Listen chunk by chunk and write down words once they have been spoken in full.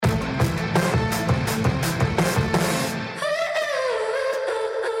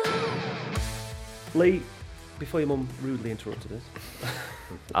Lee, before your mum rudely interrupted us,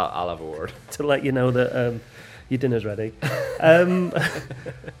 I'll have a word to let you know that your dinner's ready.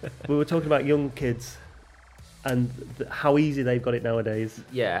 We were talking about young kids and how easy they've got it nowadays.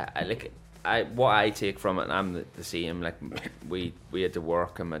 Yeah, what I take from it, and I'm the same. Like we had to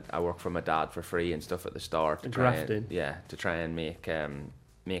work, and I worked for my dad for free and stuff at the start. Grafting. To try and make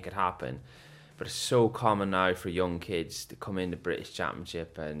it happen. But it's so common now for young kids to come into British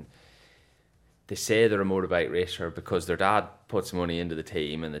Championship and they say they're a motorbike racer because their dad puts money into the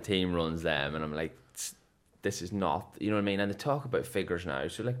team and the team runs them. And I'm like, this is not, you know what I mean? And they talk about figures now.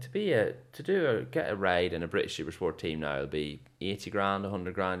 So like get a ride in a British Supersport team now, it'll be 80 grand,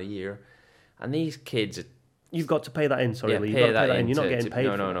 100 grand a year. And these kids, you've got to pay that in. Sorry, yeah, Lee. You've got to pay that in. You're not getting paid.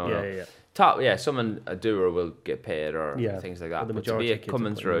 No. Yeah. A doer will get paid or things like that. The but to majority be of kids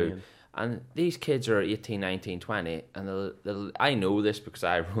coming through, and these kids are 18, 19, 20, and they'll I know this because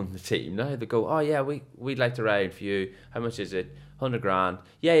I run the team now. They go, oh yeah, we'd like to ride for you. How much is it? 100 grand.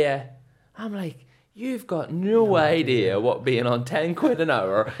 Yeah. I'm like, you've got no idea what being on 10 quid an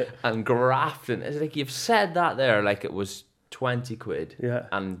hour and grafting. It's like you've said that there like it was 20 quid. Yeah.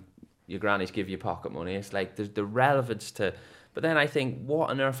 And your grannies give you pocket money. It's like there's the relevance to. But then I think, what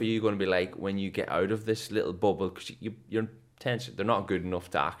on earth are you going to be like when you get out of this little bubble? Because you're tension. They're not good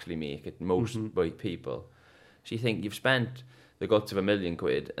enough to actually make it. Most people. So you think you've spent the guts of £1 million,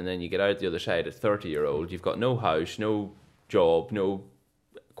 and then you get out the other side at 30-year-old. You've got no house, no job, no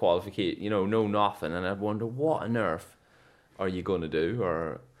qualification, no nothing. And I wonder, what on earth are you going to do?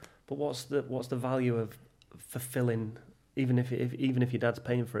 But what's the value of fulfilling? Even if your dad's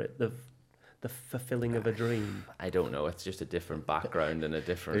paying for it, the fulfilling of a dream. I don't know. It's just a different background and a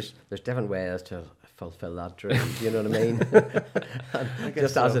different. There's different ways to fulfill that dream. You know what I mean?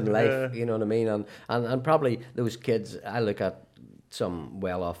 Just so. As in life, you know what I mean. And probably those kids. I look at some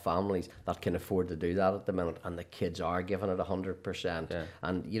well-off families that can afford to do that at the minute, and the kids are giving it 100%. Yeah.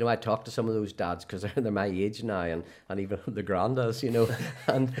 And I talk to some of those dads because they're my age now, and even the grandads,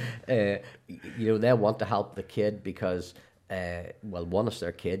 and they want to help the kid because. One, it's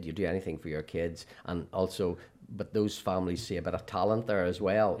their kid. You do anything for your kids, and also, but those families see a bit of talent there as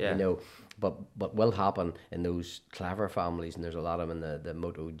well. Yeah. But will happen in those clever families, and there's a lot of them in the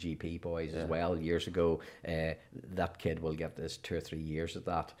MotoGP boys as well. Years ago, that kid will get this 2 or 3 years at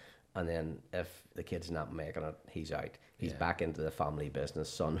that, and then if the kid's not making it, he's out. He's back into the family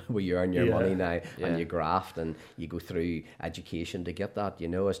business, son, where you earn your money now, and you graft, and you go through education to get that.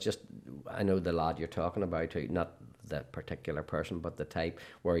 It's just, I know the lad you're talking about, who, not that particular person, but the type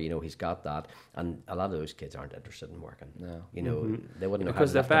where he's got that, and a lot of those kids aren't interested in working. No, they wouldn't know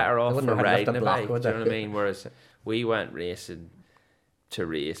because they're better off for riding a bike. Do you know what I mean? Whereas we went racing to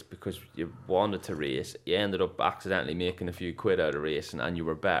race because you wanted to race. You ended up accidentally making a few quid out of racing, and you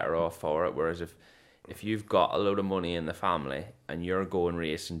were better off for it. Whereas if you've got a load of money in the family and you're going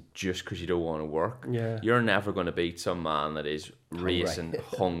racing just because you don't want to work, you're never going to beat some man that is racing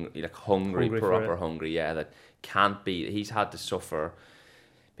hungry, proper hungry. Yeah, that can't be. He's had to suffer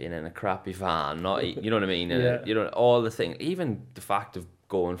being in a crappy van, not eat, you know what I mean? And all the things, even the fact of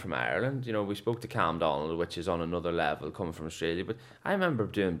going from Ireland. We spoke to Cam Donald, which is on another level, coming from Australia. But I remember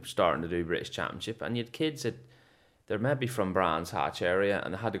starting to do British Championship, and you had kids that they're maybe from Brands Hatch area,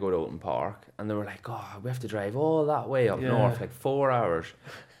 and they had to go to Oulton Park, and they were like, "Oh, we have to drive all that way up north, like 4 hours."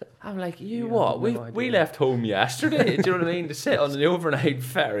 I'm like, we left home yesterday, do you know what I mean, to sit on the overnight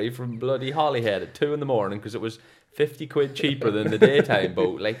ferry from bloody Holyhead at 2 a.m. because it was 50 quid cheaper than the daytime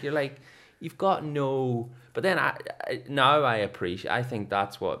boat. Like, you're like, you've got no. But then I appreciate. I think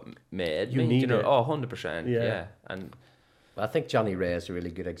that's what made me. Need it. 100%. Yeah. And I think Johnny Ray is a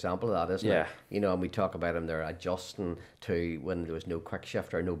really good example of that, isn't it? And we talk about him there adjusting to when there was no quick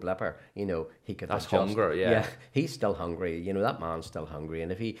shifter, no blipper. He could. That's adjust. hunger. Yeah. He's still hungry. That man's still hungry,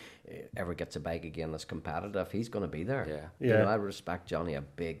 and if he ever gets a bike again that's competitive, he's going to be there. Yeah. I respect Johnny a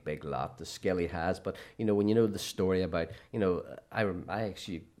big lot. The skill he has, but when the story about I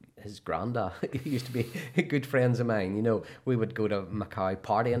actually. His granddad used to be good friends of mine. We would go to Macau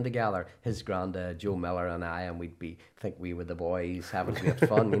partying together. His granddad, Joe Miller, and I, and we'd think we were the boys having great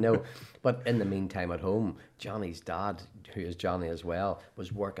fun, But in the meantime, at home, Johnny's dad, who is Johnny as well,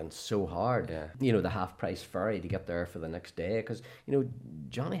 was working so hard. Yeah. The half-price ferry to get there for the next day, because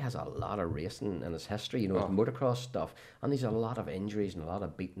Johnny has a lot of racing in his history. His motocross stuff, and he's a lot of injuries and a lot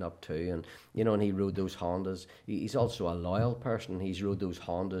of beating up too. And and he rode those Hondas. He's also a loyal person. He's rode those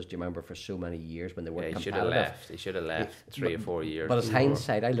Hondas. Do you remember for so many years when they were competitive? He should have left 3 or 4 years. But as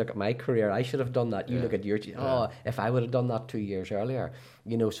hindsight, I look at my career. I should have done that. You look at your. If I I would have done that 2 years earlier.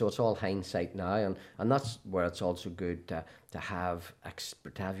 You know, so it's all hindsight now, and that's where it's also good to have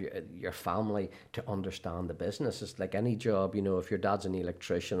your family to understand the business. It's like any job, you know, if your dad's an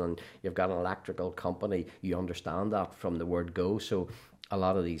electrician and you've got an electrical company, you understand that from the word go. So a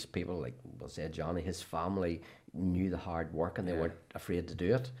lot of these people, like we'll say Johnny, his family knew the hard work and they weren't afraid to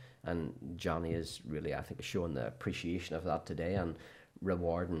do it. And Johnny is really, I think, showing the appreciation of that today and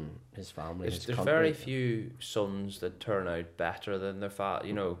rewarding his family. There's very few sons that turn out better than their father,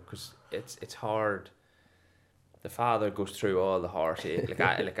 you know, because it's hard. The father goes through all the heartache.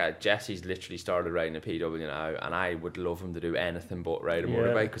 Jesse's literally started riding a PW now, and I would love him to do anything but ride a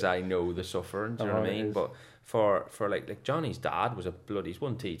motorbike because I know the suffering. Do you know what I mean? But for like Johnny's dad was he's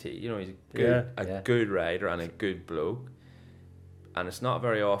won TT. You know, he's a good rider and a good bloke. And it's not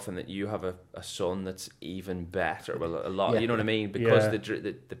very often that you have a son that's even better. Well, a lot, you know what I mean? Because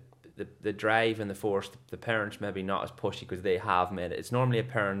the drive and the force, the parents maybe not as pushy because they have made it. It's normally a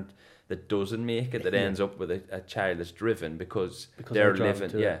parent that doesn't make it that ends up with a child that's driven because they're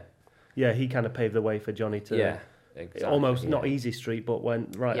living. Yeah, he kind of paved the way for Johnny to. Yeah. Exactly, almost not easy street, but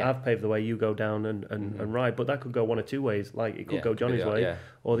I've paved the way, you go down and ride. But that could go one or two ways. Like it could go Johnny's way,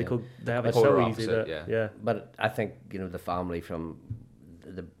 or they have it so easy that But I think, you know, the family from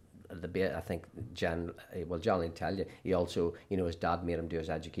the bit, I think Johnny will tell you, he also, you know, his dad made him do his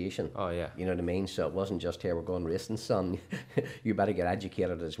education. Oh yeah. You know what I mean? So it wasn't just, here we're going racing, son. You better get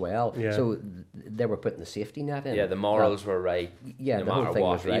educated as well. Yeah. So they were putting the safety net in. Yeah, the morals were right. Yeah, no the matter whole thing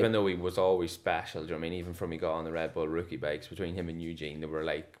what. was right. Even though he was always special, do you know what I mean? Even from he got on the Red Bull rookie bikes, between him and Eugene, they were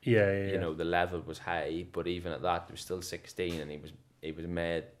like, you know, the level was high, but even at that, he was still 16, and he was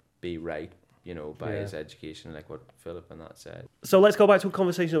made be right, you know, by his education, like what Phillip and that said. So let's go back to a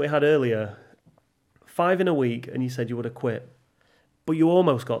conversation that we had earlier. 5 in a week, and you said you would have quit, but you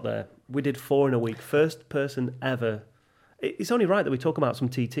almost got there. We did 4 in a week. First person ever. It's only right that we talk about some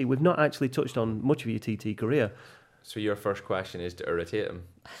TT. We've not actually touched on much of your TT career. So your first question is to irritate him.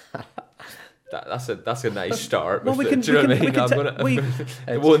 That's a nice start. Well, do you know what I mean?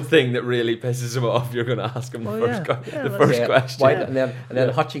 The one thing that really pisses him off, you're going to ask him the first question. And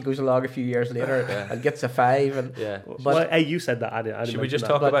then Hutchie goes along a few years later and gets a 5. And but hey, you said that. I didn't. Should we just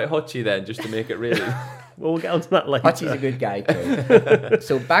talk about Hutchie then, just to make it really? Well, we'll get onto that later. Hutchie's a good guy too.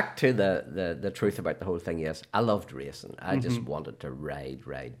 So back to the truth about the whole thing. Yes, I loved racing. I just wanted to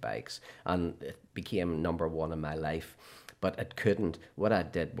ride bikes, and it became number one in my life. But it couldn't. What I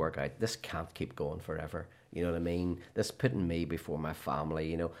did work out, this can't keep going forever. You know what I mean? This putting me before my family.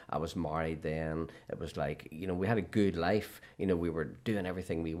 You know, I was married then. It was like, you know, we had a good life. You know, we were doing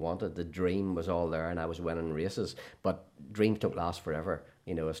everything we wanted. The dream was all there, and I was winning races. But dreams don't last forever.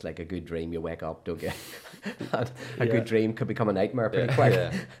 You know, it's like a good dream. You wake up, don't you? And a good dream could become a nightmare pretty quick.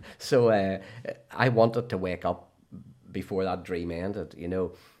 Yeah. So I wanted to wake up before that dream ended, you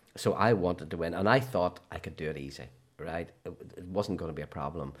know. So I wanted to win, and I thought I could do it easy. Right, it wasn't going to be a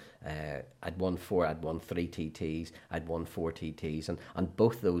problem. I'd won 3 TTs, I'd won 4 TTs, and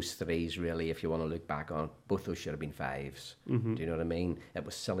both those 3s really, if you want to look back on, both those should have been 5s. Do you know what I mean? It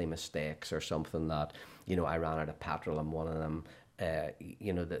was silly mistakes or something that, you know, I ran out of petrol on one of them.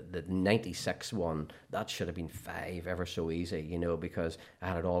 You know, the 96 one, that should have been 5 ever so easy, you know, because I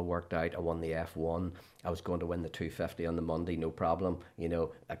had it all worked out. I won the F1. I was going to win the 250 on the Monday, no problem, you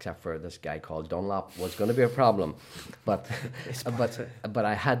know, except for this guy called Dunlop was going to be a problem. But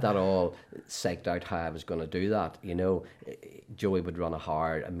I had that all psyched out how I was going to do that, you know. Joey would run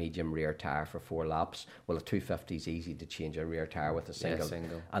a medium rear tyre for 4 laps. Well, a 250 is easy to change a rear tyre with a single.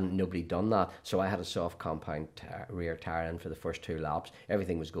 And nobody done that. So I had a soft compound rear tyre in for the first 2 laps.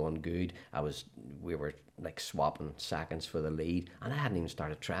 Everything was going good. We were like swapping seconds for the lead, and I hadn't even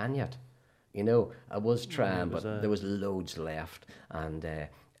started trying yet. You know, I was trying, but there was loads left, and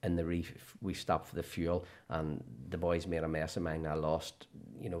in the reef we stopped for the fuel, and the boys made a mess of mine. I lost,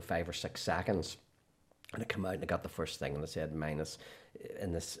 you know, 5 or 6 seconds, and I come out and I got the first thing, and I said minus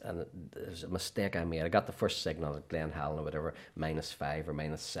in this, and there's a mistake I made. I got the first signal at Glen Helen or whatever, -5 or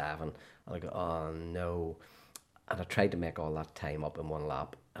 -7, and I go, oh no, and I tried to make all that time up in 1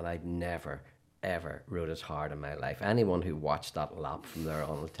 lap, and I'd never ever rode as hard in my life. Anyone who watched that lap from there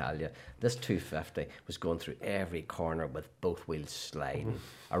on will tell you this 250 was going through every corner with both wheels sliding.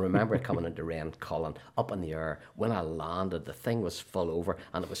 I remember coming into Cullen up in the air. When I landed, the thing was full over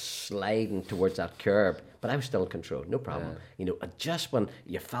and it was sliding towards that curb, but I was still in control, no problem. You know, just when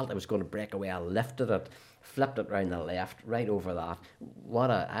you felt it was going to break away, I lifted it, flipped it round the left, right over that.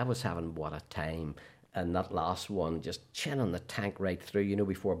 I was having what a time. And that last one, just chinning the tank right through, you know,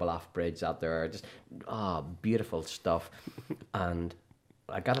 before Bluff Bridge out there, just, beautiful stuff. And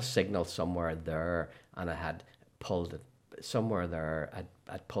I got a signal somewhere there, and I had pulled it somewhere there.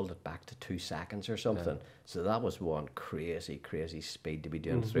 I'd pulled it back to 2 seconds or something. Yeah. So that was one crazy speed to be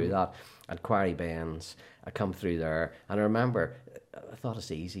doing through that. At Quarry Bends, I come through there, and I remember I thought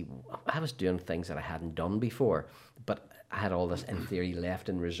it's easy. I was doing things that I hadn't done before, but I had all this in theory left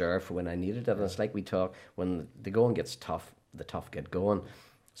in reserve for when I needed it. And it's like we talk, when the going gets tough, the tough get going.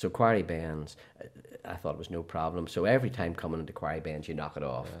 So Quarry Bends, I thought it was no problem. So every time coming into Quarry Bends, you knock it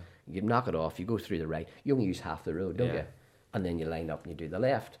off. Yeah. You knock it off, you go through the right. You only use half the road, don't you? And then you line up and you do the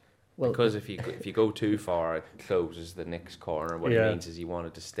left. Well, because if you go too far, it closes the next corner. What it means is you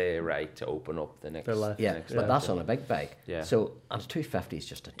wanted to stay right to open up the next. Left. The next but that's on a big bike. Yeah. So, and a 250 is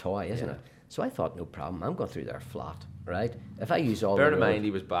just a toy, isn't it? So I thought, no problem. I'm going through there flat, right? If I use all. Bear in mind,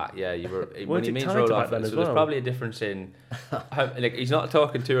 he was back. Yeah, you were. When he means roll off, so there's probably a difference in. Like he's not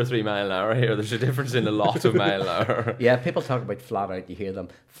talking 2 or 3 mile an hour here. There's a difference in a lot of mile an hour. Yeah, people talk about flat out. You hear them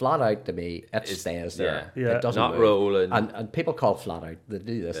flat out. To me, it stays there. Yeah. It doesn't not move. rolling. And people call flat out. They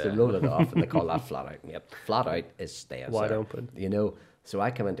do this. They roll it off, and they call that flat out. Yep, flat out is stays wide there. open. You know. So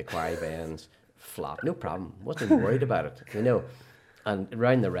I come into Quarry Bends flat, no problem. Wasn't worried about it. You know. And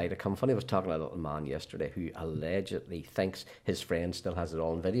round the right, I come funny. I was talking to a little man yesterday who allegedly thinks his friend still has it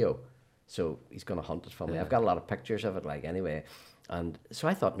all on video, so he's going to hunt it for me. I've got a lot of pictures of it, like anyway. And so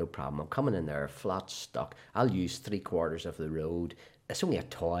I thought, no problem. I'm coming in there flat, stuck. I'll use 3/4 of the road. It's only a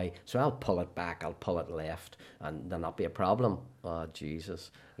toy, so I'll pull it back. I'll pull it left, and there'll not be a problem. Oh Jesus,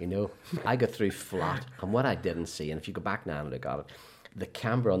 you know. I got through flat, and what I didn't see, and if you go back now and look at it, the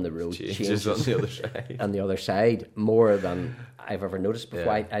camber on the road changes on the other side. On the other side more than I've ever noticed before.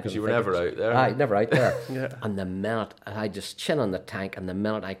 Yeah, because you were never out there. Never out there. Yeah. And the minute I just chin on the tank, and the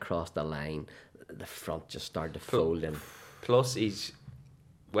minute I crossed the line, the front just started to fold in. Plus,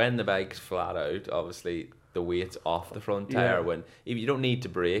 when the bike's flat out, obviously the weight's off the front tire. When you don't need to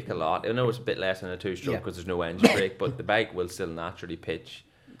brake a lot. I know it's a bit less than a 2-stroke because there's no engine brake, but the bike will still naturally pitch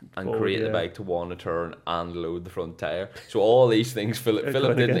and create the bike to want to turn and load the front tire. So all these things Phillip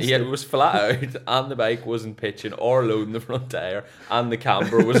didn't. It was flat out, and the bike wasn't pitching or loading the front tire, and the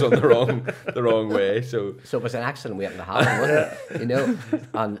camber was on the wrong way. So it was an accident waiting to happen, wasn't it? You know,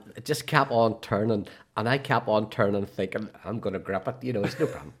 and it just kept on turning, and I kept on turning, thinking I'm going to grip it. You know, it's no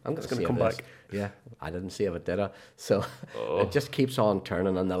problem. I'm just going to come back. Yeah, I didn't save it, did I? So it just keeps on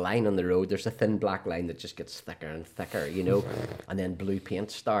turning, and the line on the road, there's a thin black line that just gets thicker and thicker, you know, and then blue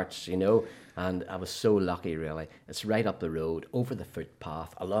paint starts, you know, and I was so lucky, really. It's right up the road, over the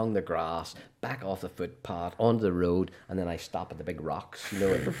footpath, along the grass, back off the footpath, onto the road, and then I stop at the big rocks, you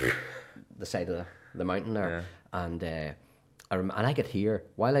know, at the side of the mountain there, and I could hear,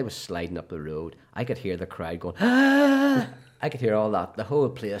 while I was sliding up the road, I could hear the crowd going, ah! I could hear all that. The whole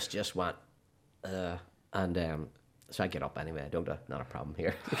place just went, so I get up anyway. Not a problem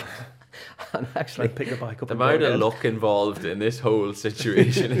here. And actually, pick the bike up. The amount of luck involved in this whole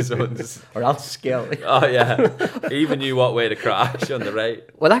situation is or else skill. Oh yeah, he even knew what way to crash on the right.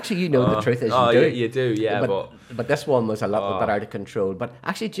 Well, actually, you know the truth is you do, yeah. But this one was a little bit out of control. But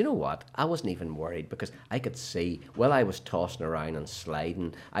actually, do you know what? I wasn't even worried because I could see while I was tossing around and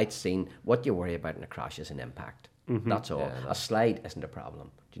sliding, I'd seen what you worry about in a crash is an impact. Mm-hmm. That's all. Yeah, a slide isn't a problem.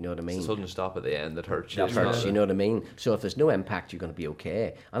 Do you know what I mean? It's a sudden stop at the end that hurts you. That hurts, you know what I mean? So if there's no impact, you're going to be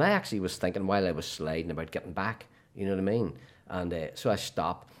okay. And I actually was thinking while I was sliding about getting back, you know what I mean? And so I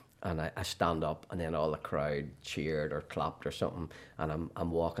stop and I stand up, and then all the crowd cheered or clapped or something, and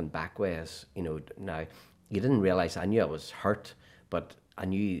I'm walking back ways, you know. Now, you didn't realise, I knew I was hurt, but I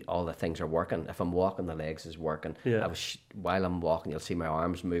knew all the things are working. If I'm walking, the legs is working. Yeah. While I'm walking, you'll see my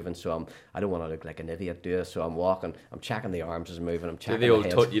arms moving. So I don't want to look like an idiot, do it. So I'm walking. I'm checking the arms is moving. I'm checking the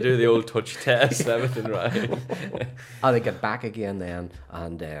head. You do the old touch test, everything right. And I get back again then,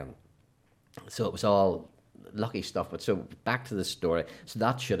 and so it was all lucky stuff. But so back to the story. So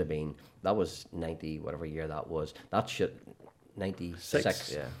that was 90, whatever year that was.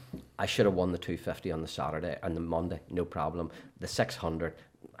 96. Yeah. I should have won the 250 on the Saturday and the Monday, no problem. The 600,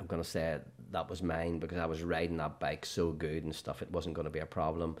 I'm going to say that was mine because I was riding that bike so good and stuff. It wasn't going to be a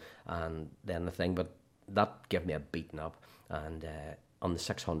problem. And then but that gave me a beating up. And on the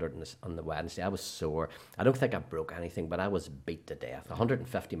 600 on the Wednesday, I was sore. I don't think I broke anything, but I was beat to death.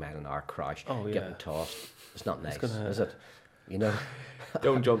 150 mile an hour crash, getting tossed. It's not nice, is it? You know.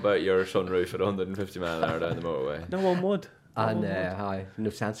 Don't jump out your sunroof at 150 mile an hour down the motorway. No one would. And no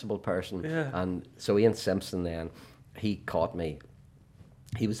sensible person. Yeah. And so Ian Simpson then, he caught me.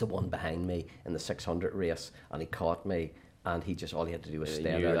 He was the one behind me in the 600 race, and he caught me and all he had to do was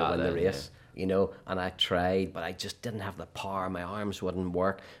stay there to win the race. Yeah. You know, and I tried, but I just didn't have the power. My arms wouldn't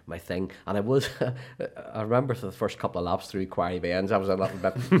work, my thing. And I remember for the first couple of laps through Quarry Bends, I was a little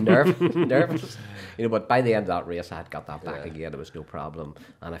bit nervous. You know, but by the end of that race, I had got that back again. It was no problem.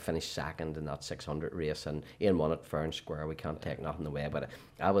 And I finished second in that 600 race. And Ian won it fair and square. We can't take nothing away. But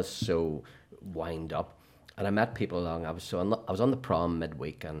I was so wind up. And I met people along. I was on the prom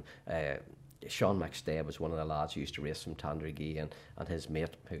midweek, and Sean McStay was one of the lads who used to race from Tandragee, and his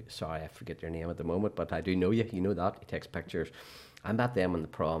mate, who, sorry, I forget your name at the moment, but I do know you. You know that. He takes pictures. I met them on the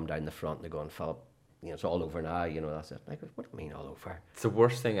prom down the front, and they're going, Phillip, you know, it's all over now. You know, that's it. I go, what do you mean all over? It's the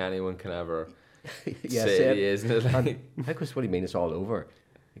worst thing anyone can ever say, isn't it? Like, I goes, what do you mean it's all over?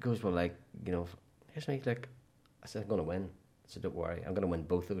 He goes, well, like, you know, here's me, like, I said, I'm going to win. I said, don't worry, I'm going to win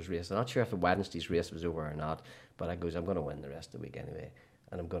both those races. I'm not sure if the Wednesday's race was over or not, but I goes, I'm going to win the rest of the week anyway.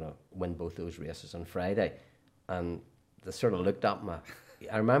 And I'm going to win both those races on Friday. And they sort of looked at me.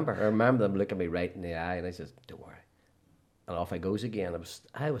 I remember them looking me right in the eye, and I said, don't worry. And off I goes again.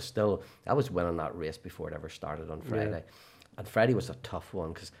 I was winning that race before it ever started on Friday. Yeah. And Friday was a tough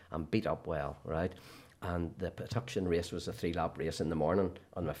one because I'm beat up well, right? And the production race was a 3-lap race in the morning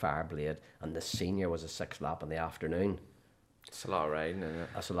on my Fireblade, and the senior was a 6-lap in the afternoon. It's a lot of riding, isn't it?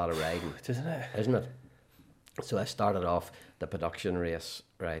 That's a lot of riding. Isn't it? Isn't it? So I started off the production race,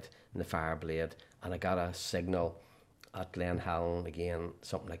 right, in the Fireblade, and I got a signal at Glenhallen again,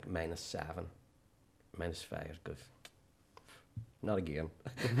 something like -7, -5. It goes, not again.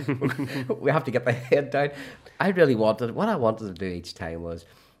 We have to get my head down. What I wanted to do each time was,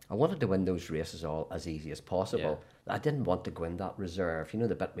 I wanted to win those races all as easy as possible. Yeah. I didn't want to go in that reserve. You know,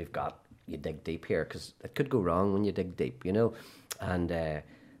 the bit we've got, you dig deep here, because it could go wrong when you dig deep, you know. And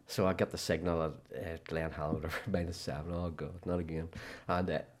so I got the signal at Glenhallen, -7. Oh God, not again.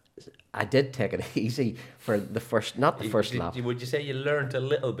 And I did take it easy for the first, not the first lap. Would you say you learnt a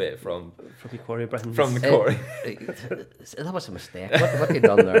little bit from your quarry, Brendan? From the quarry? That was a mistake. What you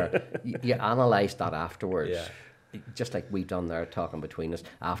done there? You analysed that afterwards. Yeah. Just like we've done there, talking between us.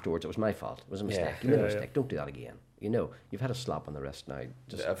 Afterwards, it was my fault. It was a mistake. You made a mistake. Don't do that again. You know, you've had a slap on the wrist now.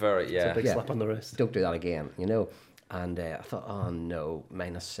 Just a big slap on the wrist. Don't do that again. You know. And I thought, oh no,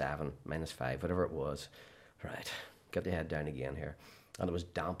 -7, -5, whatever it was. Right, get the head down again here. And it was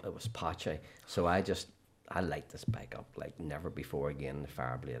damp, it was patchy. So I light this bike up like never before again in the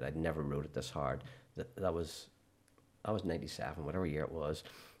Fireblade. I'd never rode it this hard. That was 97, whatever year it was.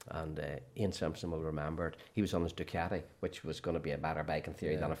 And Ian Simpson will remember it. He was on his Ducati, which was going to be a better bike in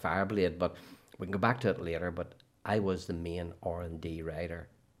theory than a Fireblade. But we can go back to it later. But I was the main R&D rider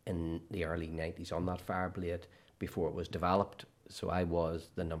in the early 90s on that Fireblade before it was developed. So I was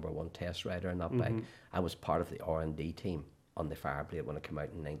the #1 test rider on that bike. I was part of the R&D team on the Fireblade when it came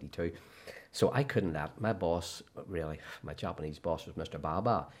out in 92. So I couldn't let my boss, really, my Japanese boss was Mr.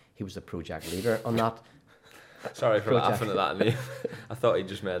 Baba. He was the project leader on that. Sorry for laughing at that name. I thought he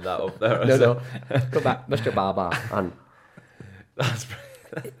just made that up there. No. Go back, Mr. Baba. And that's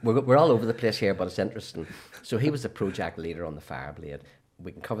we're all over the place here, but it's interesting. So he was the project leader on the Fireblade.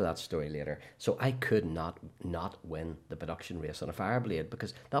 We can cover that story later. So I could not win the production race on a Fireblade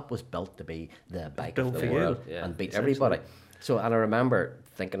because that was built to be the bike of the world and beat everybody. So, and I remember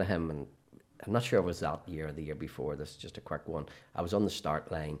thinking of him, and I'm not sure if it was that year or the year before, this is just a quick one. I was on the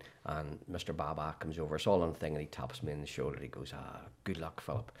start line and Mr. Baba comes over, it's all on the thing, and he taps me in the shoulder. He goes, good luck,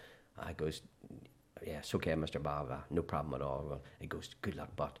 Phillip. I goes, yeah, it's okay, Mr. Baba, no problem at all. Well, he goes, good luck,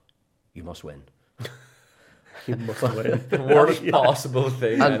 but you must win. You must win. The worst possible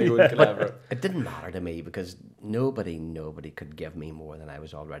thing anyone could ever. It didn't matter to me because nobody could give me more than I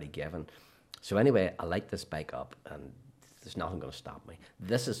was already given. So anyway, I light this bike up and there's nothing going to stop me.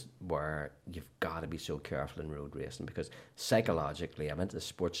 This is where you've got to be so careful in road racing because psychologically, I'm into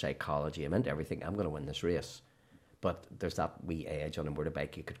sports psychology, I'm into everything. I'm going to win this race. But there's that wee edge on a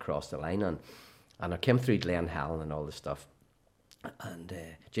motorbike you could cross the line on. And I came through Glenhallen and all this stuff. And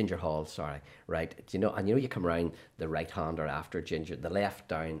Ginger Hall, right? You come around the right hander after Ginger, the left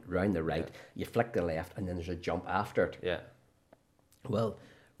down, round the right, you flick the left, and then there's a jump after it. Yeah. Well,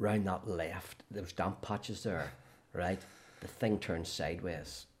 round that left, there's damp patches there, right? The thing turns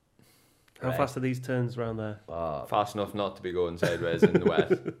sideways. How fast are these turns around there? Fast enough not to be going sideways in the wet.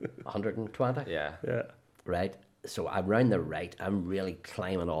 120? Yeah. Right? So I'm round the right, I'm really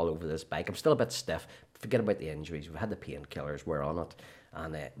climbing all over this bike. I'm still a bit stiff. Forget about the injuries. We've had the painkillers. We're on it,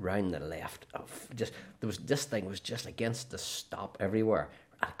 and round the left, this thing was just against the stop everywhere.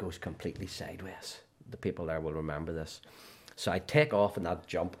 And it goes completely sideways. The people there will remember this. So I take off in that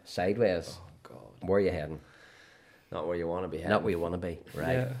jump sideways. Oh God! Where are you heading? Not where you want to be heading. Not where you want to be,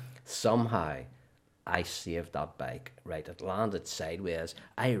 right? Yeah. Somehow, I saved that bike, right? It landed sideways.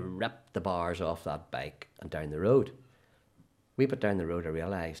 I ripped the bars off that bike and down the road. We put down the road, I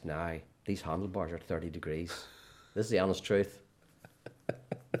realised now, these handlebars are 30 degrees. This is the honest truth.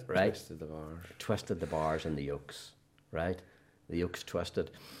 Right? Twisted the bars and the yokes, right? The yokes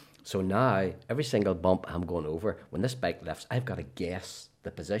twisted. So now, every single bump I'm going over, when this bike lifts, I've got to guess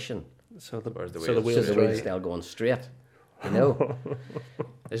the position. So the wheel's still going straight. You know,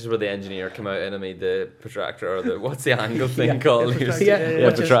 this is where the engineer came out and made the protractor, or the what's the angle thing called?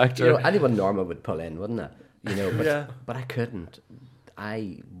 Protractor. You know, anyone normal would pull in, wouldn't it? You know, but I couldn't.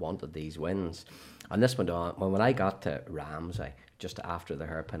 I wanted these wins, and this went on. When I got to Ramsey, just after the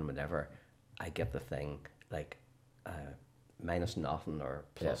hairpin, whatever, I get the thing like minus nothing or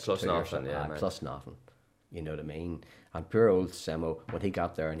plus nothing, plus nothing. You know what I mean? And poor old Simo, when he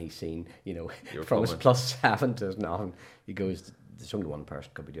got there and he seen, you know, from his +7 to his nothing, he goes, there's only one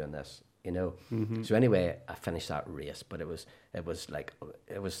person could be doing this, you know. Mm-hmm. So anyway, I finished that race, but it was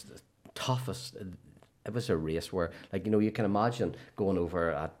the toughest. It was a race where, like, you know, you can imagine going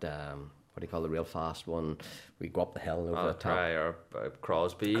over at what do you call the real fast one? We go up the hill and over the top. Or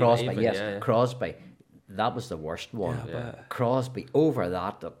Crosby. Crosby. That was the worst one. Yeah. Crosby over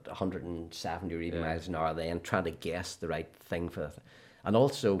that at 170 or even miles an hour, then trying to guess the right thing for it. And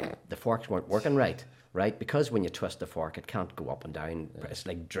also, the forks weren't working right? Because when you twist the fork, it can't go up and down. It's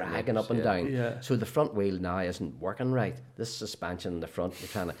like dragging up and down. Yeah. So the front wheel now isn't working right. This suspension in the front, you're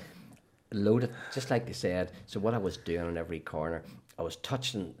trying to load it, just like they said. So what I was doing in every corner, I was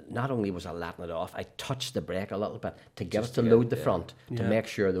touching, not only was I letting it off, I touched the brake a little bit to get it to load the front, to make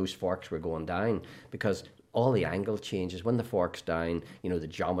sure those forks were going down, because all the angle changes. When the fork's down, you know, the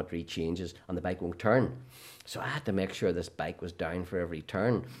geometry changes and the bike won't turn. So I had to make sure this bike was down for every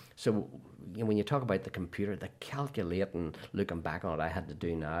turn. So, you know, when you talk about the computer, the calculating, looking back on it, I had to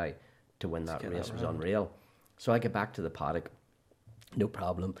do now to win that race was unreal. So I get back to the paddock, no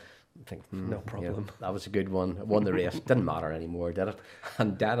problem. I think, no problem. Yeah, that was a good one. I won the race. Didn't matter anymore, did it?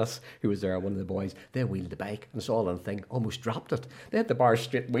 And Dennis, who was there, one of the boys, they wheeled the bike and saw the thing, almost dropped it. They had the bar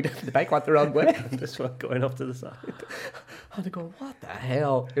straight, the bike went the wrong way. This one going off to the side. And they go, what the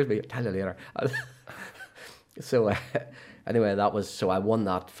hell? Here's me, I'll tell you later. So anyway, so I won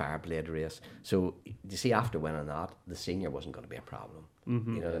that Fireblade race. So you see, after winning that, the senior wasn't going to be a problem.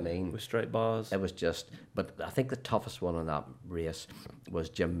 Mm-hmm. You know what I mean? With straight bars. It was just, but I think the toughest one on that race was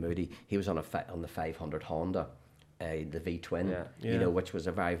Jim Moody. He was on the 500 Honda, the V-twin, you know, which was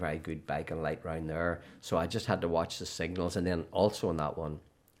a very, very good bike and light round there. So I just had to watch the signals. And then also on that one,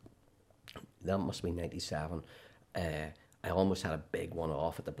 that must be 97, I almost had a big one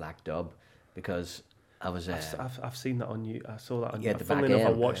off at the Black Dub because I was... I've seen that on you. I saw that on you. Funnily enough,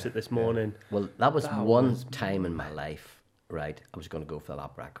 I watched it this morning. Well, that was one time in my life, right, I was going to go for the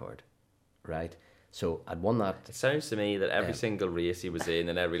lap record, right? So I'd won that. It sounds to me that every single race he was in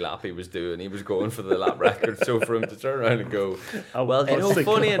and every lap he was doing, he was going for the lap record. So for him to turn around and go, well, you know,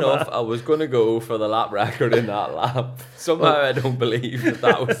 funny enough, I was going to go for the lap record in that lap. Somehow I don't believe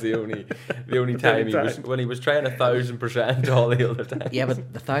that was the only time he was, when he was trying 1,000% all the other times. Yeah,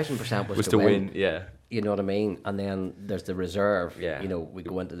 but the 1,000% was to win. Yeah. You know what I mean? And then there's the reserve. Yeah. You know, we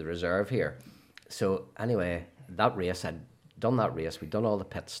go into the reserve here. So anyway, that race, I'd done that race, we'd done all the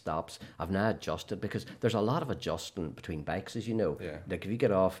pit stops. I've now adjusted because there's a lot of adjusting between bikes, as you know. Yeah. Like if you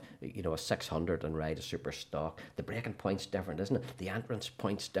get off, you know, a 600 and ride a super stock, the braking point's different, isn't it? The entrance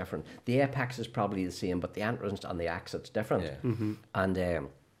point's different. The apex is probably the same, but the entrance and the exit's different. Yeah. Mm-hmm. And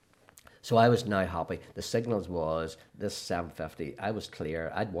so I was now happy. The signals was this 750. I was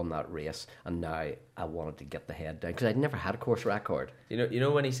clear. I'd won that race, and now I wanted to get the head down because I'd never had a course record. You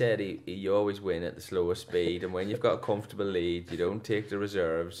know when he said you always win at the slowest speed, and when you've got a comfortable lead, you don't take the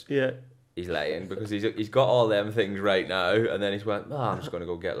reserves. Yeah. He's lying because he's got all them things right now, and then he's went, I'm just going to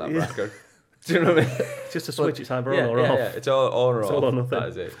go get that record. Do you know what I mean? Just a switch, it's either on or off. Yeah, it's all on or off. All or nothing. That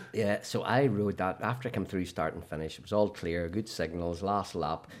is it. Yeah, so I rode that. After I came through start and finish, it was all clear, good signals, last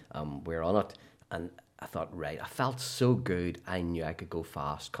lap, we're on it. And I thought, right, I felt so good. I knew I could go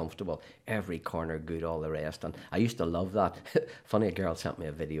fast, comfortable, every corner good, all the rest. And I used to love that. Funny, a girl sent me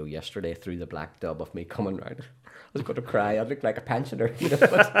a video yesterday through the Black Dub of me coming round. I was going to cry. I looked like a pensioner. You know,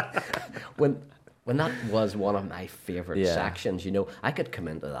 but when that was one of my favourite sections, you know, I could come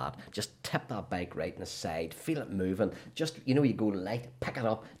into that, just tip that bike right in the side, feel it moving, just, you know, you go light, pick it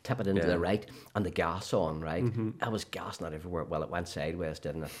up, tip it into the right, and the gas on, right? Mm-hmm. I was gassing it everywhere. Well, it went sideways,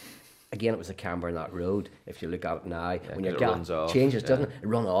 didn't it? Again, it was a camber in that road. If you look at it now, when your gas changes, doesn't it? It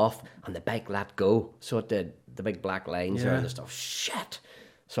run off, and the bike let go. So it did. The big black lines there and the stuff. Shit!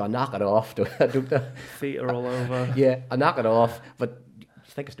 So I knock it off. Feet are all over. Yeah, I knock it off, but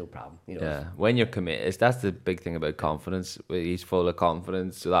think it's no problem. You know. Yeah, when you're committed, that's the big thing about confidence. He's full of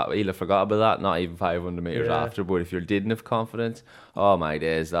confidence, so that he'll have forgot about that. Not even 500 meters after, but if you didn't have confidence, oh my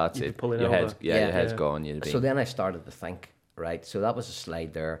days, that's it. Your head's gone. So then I started to think. Right, so that was a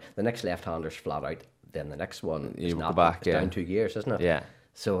slide there. The next left-hander's flat out. Then the next one is not back. It's down 2 gears, isn't it? Yeah.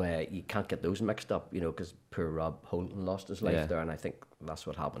 So you can't get those mixed up, you know, because poor Rob Holton lost his life there, and I think that's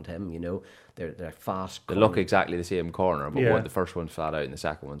what happened to him. You know, they're fast. They look exactly the same corner, but the first one's flat out and the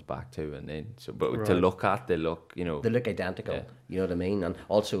second one's back too, and then to look at, they look identical. Yeah. You know what I mean? And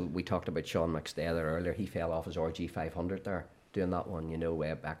also we talked about Sean McStay there earlier. He fell off his RG 500 there doing that one. You know,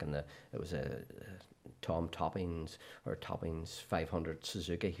 way back in it was a Tom Toppings 500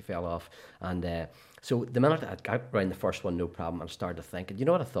 Suzuki. He fell off, and so the minute I got around the first one, no problem, and started to think. And you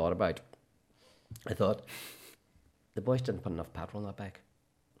know what I thought about? I thought the boys didn't put enough petrol in that bike,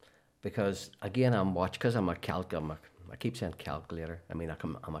 because again because I'm a I keep saying calculator. I mean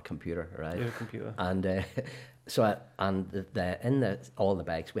I'm a computer, right? You're a computer. And all the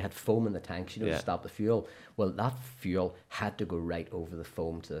bikes, we had foam in the tanks, you know, to stop the fuel. Well, that fuel had to go right over the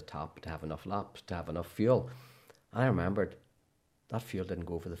foam to the top to have enough laps, to have enough fuel. And I remembered that fuel didn't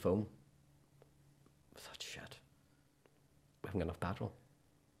go over the foam. I thought, shit, we haven't got enough petrol.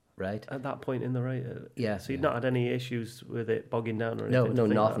 Right? At that point in the race? So you'd not had any issues with it bogging down or anything? No,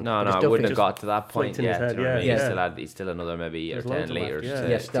 nothing. No, I wouldn't have got to that point yet. He's still another maybe 8 or 10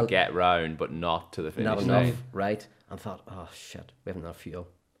 litres to get round, but not to the finish line. Not enough, right? And thought, oh shit, we haven't enough fuel.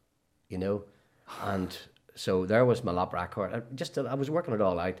 You know? And so there was my lap record. I was working it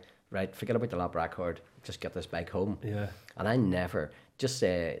all out, right? Forget about the lap record, just get this bike home. Yeah. And I never, just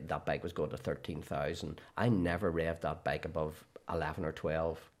say that bike was going to 13,000, I never revved that bike above 11 or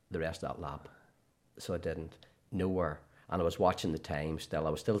 12 the rest of that lap. So I didn't. Nowhere. And I was watching the time still. I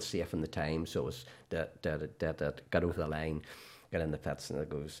was still safe in the time, so it was got over the line, got in the pits, and it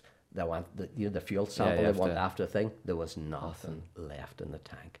goes, the fuel sample they want after the thing, there was nothing left in the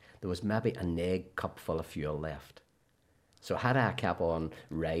tank. There was maybe an egg cup full of fuel left. So had I kept on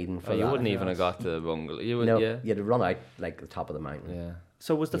riding for that, you wouldn't even have got to the bungalow. You'd have run out like the top of the mountain. Yeah.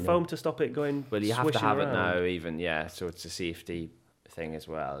 So was the foam to stop it going? Well, you have to have it now, even so it's a safety thing as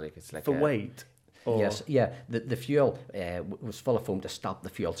well. Like it's like for weight. Or? Yes, yeah. The fuel was full of foam to stop the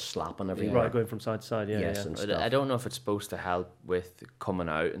fuel slapping everywhere. Right, going from side to side. Yes, and stuff. I don't know if it's supposed to help with coming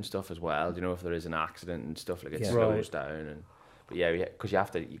out and stuff as well. You know, if there is an accident and stuff, like it slows down. But because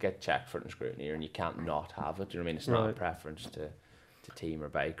you get checked for it and scrutiny, and you can't not have it. Do you know what I mean? It's not a preference to team or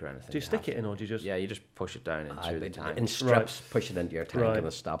bike or anything. Do you stick it in, or do you just? Yeah, you just push it down into the tank. In strips, push it into your tank, and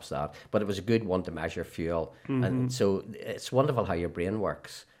it stops that. But it was a good one to measure fuel, and so it's wonderful how your brain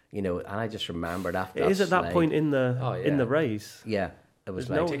works. You know, and I just remembered after. It is at that point in the race. Yeah. It was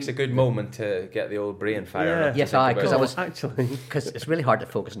it takes a good moment to get the old brain firing up. Yes, because it's really hard to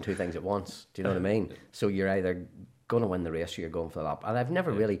focus on two things at once. Do you know what I mean? So you're either going to win the race or you're going for the lap. And I've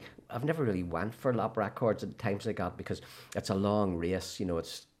never really went for lap records at times like that, because it's a long race. You know,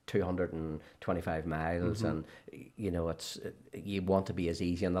 it's 225 miles, and you know you want to be as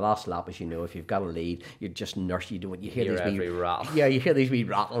easy. And the last lap, as you know, if you've got a lead, you just nurse. You hear these wee rattle. Yeah, you hear these wee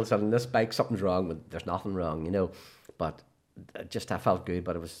rattles, and this bike something's wrong. But there's nothing wrong, you know. But I felt good,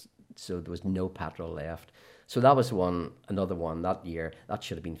 but there was no petrol left. So that was another one that year. That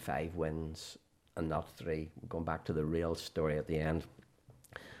should have been 5 wins and not 3. Going back to the real story at the end.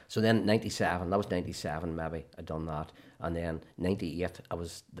 So then 97, that was 97 maybe, I'd done that. And then 98, I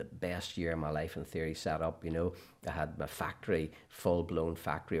was the best year of my life in theory set up, you know. I had my factory, full-blown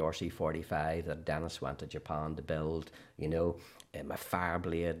factory RC45 that Dennis went to Japan to build, you know. My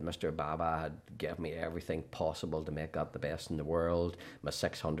Fireblade, Mr. Baba had given me everything possible to make that the best in the world. My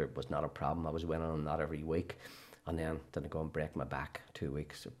 600 was not a problem. I was winning on that every week. And then I go and break my back 2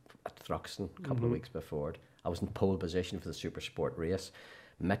 weeks at Thruxton, a couple of weeks before it. I was in pole position for the Super Sport race.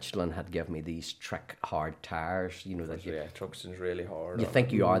 Michelin had given me these trick hard tires, you know. Thruxton's really hard. You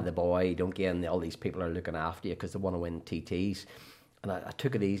think you are the boy, you don't get in, all these people are looking after you because they want to win TTs. And I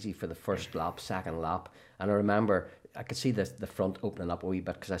took it easy for the first lap, second lap. And I remember I could see the front opening up a wee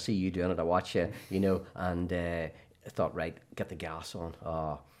bit because I see you doing it, I watch you, you know. And I thought, right, get the gas on.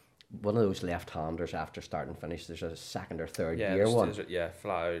 One of those left-handers after start and finish, there's a second or third gear one.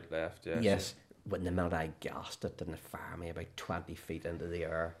 Flat out left, yeah. Yes. When the minute I gassed it, didn't it fire me about 20 feet into the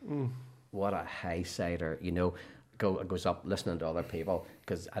air? What a high-sider, you know. Goes up listening to other people,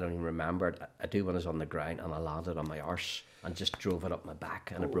 because I don't even remember it. I do when I was on the ground, and I landed on my arse and just drove it up my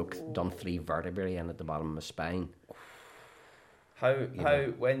back, and I done 3 vertebrae in at the bottom of my spine.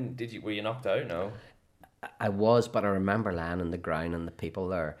 When were you knocked out? No. I was, but I remember lying on the ground and the people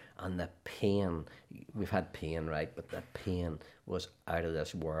there and the pain. We've had pain, right? But the pain was out of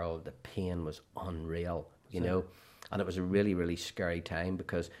this world. The pain was unreal, you know. And it was a really, really scary time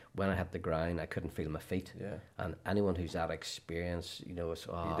because when I hit the ground, I couldn't feel my feet. Yeah. And anyone who's that experience, you know, it's...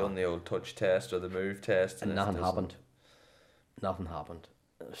 You done the old touch test or the move test? And nothing happened. Nothing happened.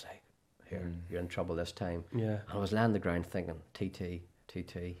 It was like, here, you're in trouble this time. Yeah. And I was lying on the ground thinking, TT,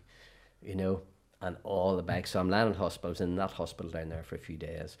 you know, and all the bikes. So I'm lying in hospital. I was in that hospital down there for a few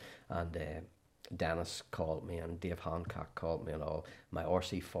days. And Dennis called me and Dave Hancock called me and all. My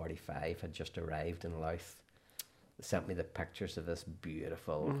RC45 had just arrived in Louth. Sent me the pictures of this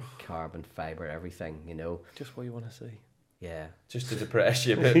beautiful carbon fibre, everything, you know. Just what you want to see. Yeah. Just to depress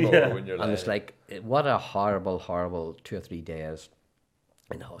you a bit more when you're And it's like, what a horrible, horrible 2 or 3 days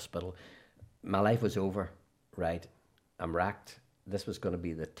in the hospital. My life was over, right? I'm racked. This was going to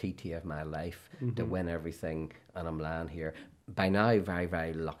be the TT of my life, to win everything, and I'm lying here. By now, very,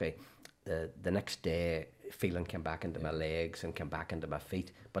 very lucky. The next day, feeling came back into my legs and came back into my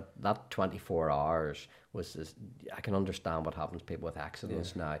feet. But that 24 hours was this, I can understand what happens to people with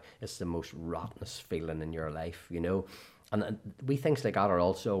accidents now. It's the most rottenest feeling in your life, you know. And we things like that are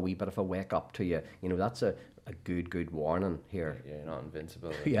also a wee bit of a wake up to you. You know, that's a good warning here. Yeah, you're not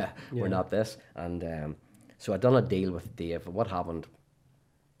invincible. Yeah, we're not this. And so I done a deal with Dave. What happened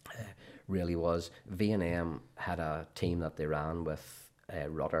really was V&M had a team that they ran with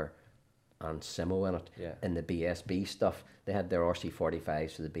Rudder and Simo in it, in the BSB stuff. They had their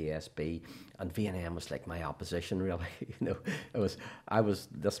RC45s for the BSB, and V&M was like my opposition, really. You know, I was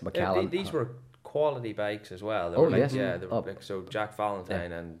this McCallen. These were quality bikes as well. They were they were like, so Jack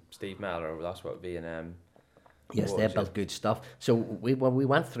Valentine and Steve Mellor, that's what V&M. Yes, they built good stuff. So when we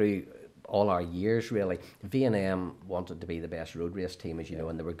went through all our years, really, V&M wanted to be the best road race team, as you know,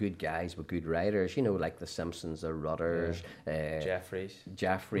 and they were good guys with good riders, you know, like the Simpsons, the Rudders,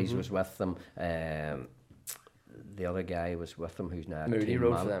 Jeffries was with them. The other guy was with them, who's now Moody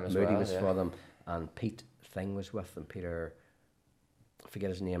rode for them as well. Moody was for them, and Pete Thing was with them. Peter, I forget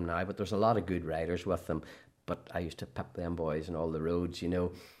his name now, but there's a lot of good riders with them. But I used to pip them boys on all the roads, you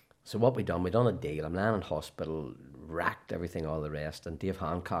know. So what we done a deal. I'm lying in hospital, racked, everything, all the rest. And Dave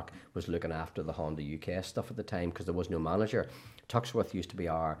Hancock was looking after the Honda UK stuff at the time because there was no manager. Tuxworth used to be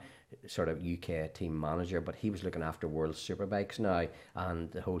our sort of UK team manager, but he was looking after World Superbikes now,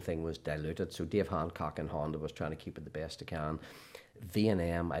 and the whole thing was diluted. So Dave Hancock and Honda was trying to keep it the best they can.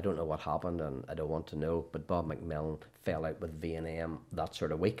 V&M, I don't know what happened, and I don't want to know, but Bob McMillan fell out with V&M that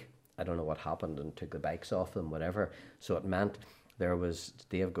sort of week. I don't know what happened and took the bikes off them, whatever. So it meant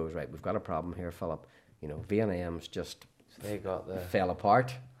Dave goes, right, we've got a problem here, Philip. You know, V&M's just fell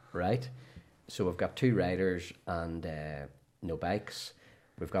apart, right? So we've got 2 riders and no bikes.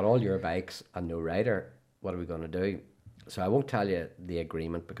 We've got all your bikes and no rider. What are we going to do? So I won't tell you the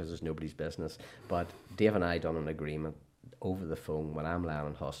agreement because it's nobody's business. But Dave and I done an agreement over the phone when I'm lying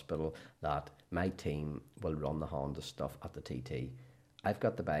in hospital that my team will run the Honda stuff at the TT. I've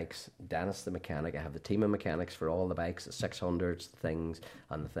got the bikes, Dennis the mechanic, I have the team of mechanics for all the bikes, the 600s, things,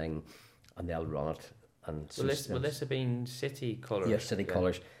 and the thing, and they'll run it. And will this have been city colours? Yes, city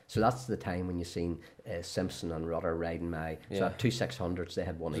colours. So that's the time when you seen Simpson and Rudder riding my... So I had 2 600s, they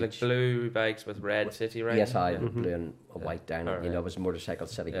had one each. Like blue bikes with red city riding? Yes, I had blue and white down. You know, it was Motorcycle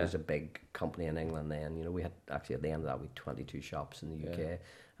City. It was a big company in England then. You know, we had, actually at the end of that, we had 22 shops in the UK.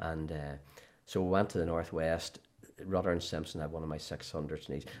 And so we went to the Northwest. Rudder and Simpson had one of my 600s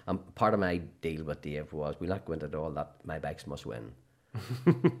and and part of my deal with Dave was we'll not go into all that my bikes must win.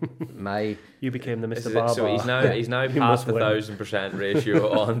 You became the Mr. Barber. So he's now past the 1,000%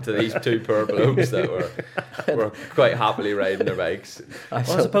 ratio on to these 2 poor blokes that were quite happily riding their bikes. I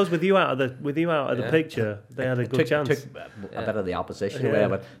suppose with you out of the picture, they had a good chance. Took a bit of the opposition away,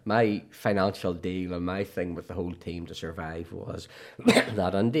 but my financial deal and my thing with the whole team to survive was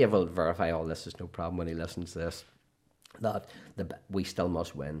that, and Dave will verify all this, is no problem when he listens to this, that we still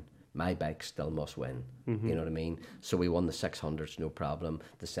must win. My bike still must win. You know what I mean? So we won the 600s, no problem.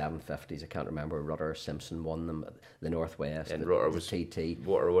 The 750s, I can't remember, Rudder or Simpson won them. The Northwest, and Rudder was TT.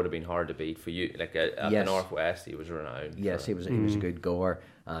 Rudder would have been hard to beat for you. Like at the Northwest, he was renowned. Yes, he was a good goer,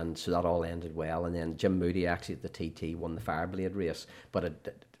 and so that all ended well. And then Jim Moody actually at the TT won the Fireblade race, but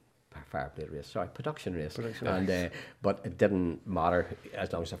production race. But it didn't matter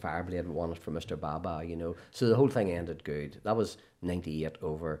as long as the Fireblade won it for Mr. Baba, you know. So the whole thing ended good. That was 98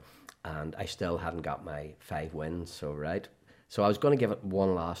 over, and I still hadn't got my 5 wins. So I was going to give it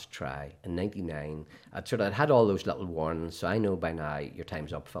one last try. In 99, I'd had all those little warnings, so I know by now your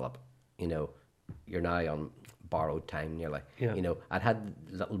time's up, Philip. You know, you're now on borrowed time nearly. Yeah. You know, I'd had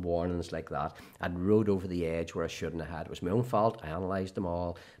little warnings like that. I'd rode over the edge where I shouldn't have had. It was my own fault. I analysed them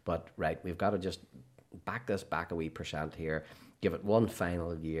all. But, right, we've got to just back this back a wee percent here, give it one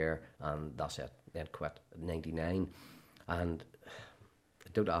final year, and that's it. Then quit at 99. And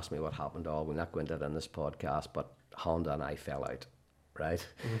don't ask me what happened all. We'll not go into it in this podcast, but Honda and I fell out. Right?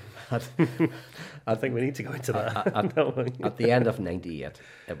 I think we need to go into that. At the end of 98,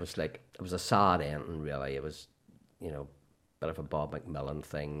 it was a sad ending, really. It was, you know, a bit of a Bob McCallen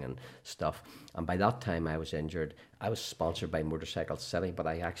thing and stuff. And by that time I was injured. I was sponsored by Motorcycle City, but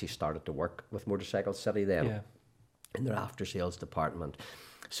I actually started to work with Motorcycle City then in their after sales department.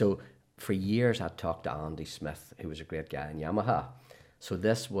 So for years I'd talked to Andy Smith, who was a great guy in Yamaha. So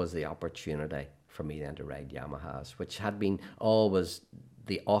this was the opportunity for me then to ride Yamahas, which had been always,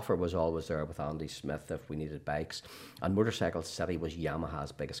 the offer was always there with Andy Smith if we needed bikes. And Motorcycle City was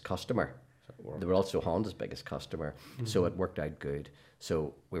Yamaha's biggest customer. They were also Honda's biggest customer. Mm-hmm. So it worked out good.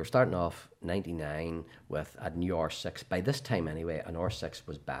 So we were starting off 99 with a new R6. By this time anyway, an R6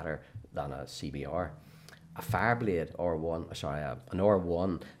 was better than a CBR. A Fireblade an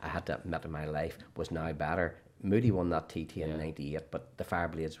R1, I had to admit in my life, was now better. Moody won that TT in 98, but the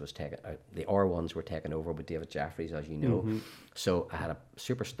Fireblades was taken out. The R1s were taken over with David Jeffries, as you know. Mm-hmm. So I had a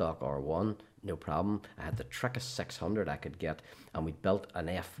super stock R1, no problem. I had the trickest 600 I could get, and we built an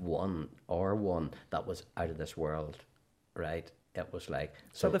F1 R1 that was out of this world, right? It was like...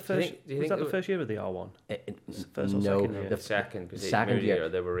 So the first, was that the first year of the R1? First or second year? The second, because second year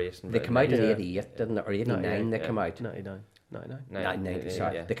they were racing. They came out in 88, didn't they? Or 89 they came out. 99. 90,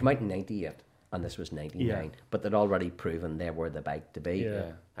 sorry. Yeah. They came out in 98. And this was 99, but they'd already proven they were the bike to be.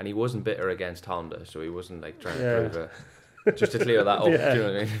 Yeah. And he wasn't bitter against Honda, so he wasn't like trying to prove it. Just to clear that up, do you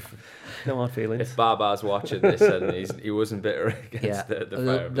know what I mean? No hard feelings. If Baba's watching this and he wasn't bitter against the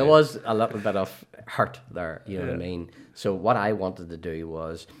Fireblade. There was a little bit of hurt there, you know what I mean? So what I wanted to do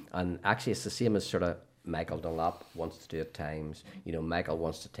was, and actually it's the same as sort of Michael Dunlop wants to do at times. You know, Michael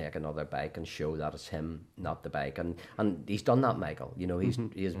wants to take another bike and show that it's him, not the bike. And he's done that, Michael. You know, he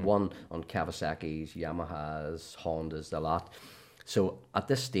has won on Kawasaki's, Yamahas, Hondas, a lot. So at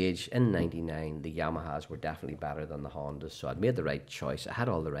this stage, in 99, the Yamahas were definitely better than the Hondas. So I'd made the right choice. I had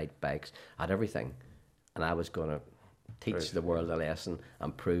all the right bikes. I had everything. And I was going to teach the world a lesson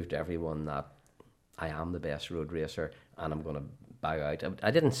and prove to everyone that I am the best road racer and I'm going to bow out.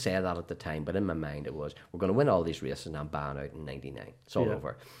 I didn't say that at the time, but in my mind it was, we're going to win all these races and I'm bowing out in 99. It's all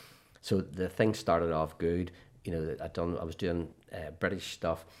over. So the thing started off good. You know, I was doing British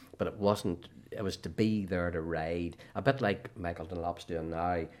stuff, but it was to be there to ride. A bit like Michael Dunlop's doing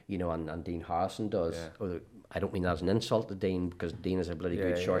now, you know, and Dean Harrison does. Yeah. I don't mean that as an insult to Dean, because Dean is a bloody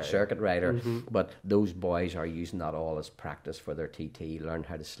good short circuit rider, but those boys are using that all as practice for their TT, learn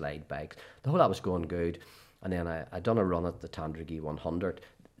how to slide bikes. The whole lot was going good. And then I done a run at the Tandragee 100.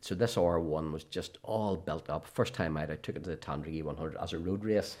 So this R1 was just all built up. First time I took it to the Tandragee 100 as a road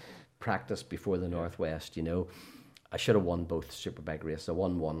race practice before the Northwest, you know. I should have won both superbike races. I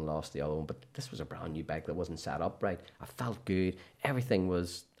won one, lost the other one. But this was a brand new bike that wasn't set up right. I felt good. Everything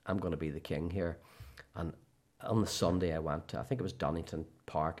was, I'm going to be the king here. And on the Sunday I went to, I think it was Donington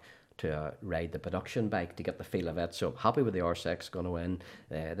Park, to ride the production bike to get the feel of it. So happy with the R6 going to win.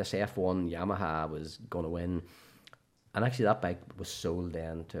 This F1 Yamaha was going to win. And actually that bike was sold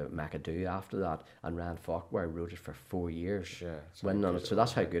then to McAdoo after that, and Rand Falkwell rode it for 4 years, winning on it. So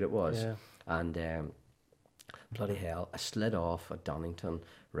that's how good it was. Yeah. And bloody hell, I slid off at Donington,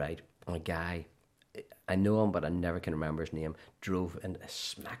 right, and a guy, I know him but I never can remember his name, drove and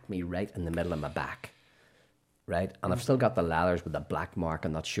smacked me right in the middle of my back. Right, and I've still got the leathers with the black mark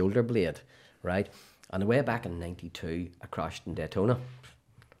on that shoulder blade, right? And way back in 92, I crashed in Daytona. I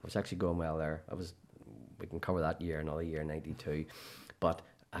was actually going well there. We can cover that year, another year, 92. But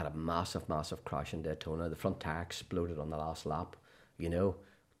I had a massive, massive crash in Daytona. The front tire exploded on the last lap, you know,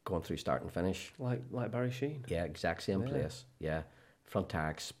 going through start and finish. Like Barry Sheen? Yeah, exact same place. Yeah, front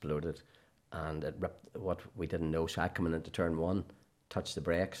tire exploded and it ripped what we didn't know. So I coming into turn one, touched the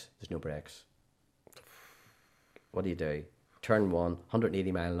brakes, there's no brakes. What do? Turn one,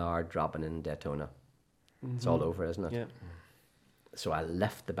 180 mile an hour, dropping in Daytona. It's all over, isn't it? Yeah. So I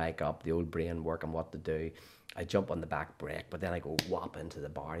lift the bike up, the old brain working what to do. I jump on the back brake, but then I go whop into the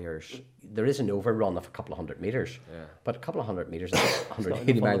barriers. There is an overrun of a couple of 100 metres. Yeah. But a couple of 100 metres,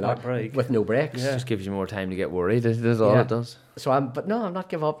 180 mile an hour with no brakes. Yeah. It just gives you more time to get worried. That's all it does. So I'm not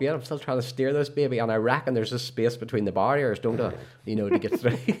giving up yet. I'm still trying to steer this baby, and I reckon there's a space between the barriers, don't I? You know, to get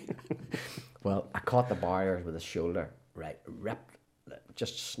through. Well, I caught the barriers with the shoulder, right, ripped,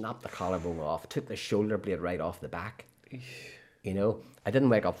 just snapped the collarbone off, took the shoulder blade right off the back. You know, I didn't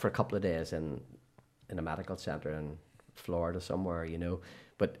wake up for a couple of days in in a medical centre in Florida somewhere, you know.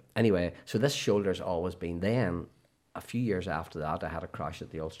 But anyway, so this shoulder's always been. Then a few years after that, I had a crash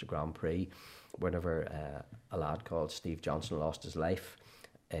at the Ulster Grand Prix whenever a lad called Steve Johnson lost his life.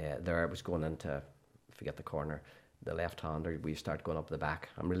 There I was going into, forget the corner, the left-hander, we start going up the back.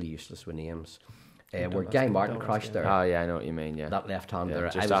 I'm really useless with names. Where Guy Martin crashed there. Oh yeah, I know what you mean. Yeah, that left-hander. Yeah,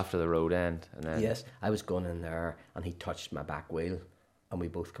 just after the road end, and then yes, I was going in there, and he touched my back wheel, and we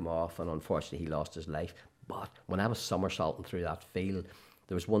both come off, and unfortunately he lost his life. But when I was somersaulting through that field,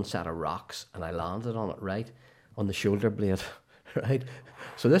 there was one set of rocks, and I landed on it right on the shoulder blade, right.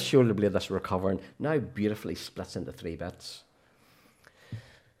 So this shoulder blade that's recovering now beautifully splits into 3 bits.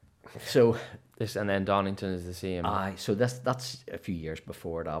 So this, and then Donington is the same. Aye, so that's a few years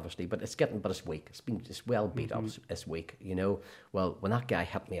before it, obviously, but it's weak. It's well beat up. It's weak, you know. Well, when that guy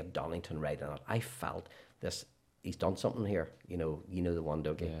hit me at Donington right on it, I felt this. He's done something here, you know the one,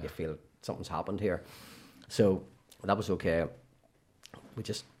 don't you? Yeah. You feel something's happened here. So that was okay. We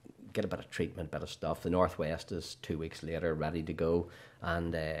just get a bit of treatment, a bit of stuff. The Northwest is 2 weeks later, ready to go,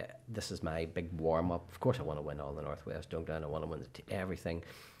 and this is my big warm up. Of course, I want to win all the Northwest, don't I? I want to win everything.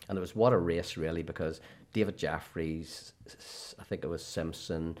 And it was what a race, really, because David Jeffries, I think it was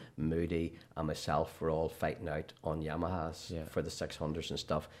Simpson, Moody, and myself were all fighting out on Yamahas for the 600s and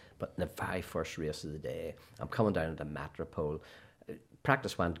stuff. But in the very first race of the day, I'm coming down to the Metropole.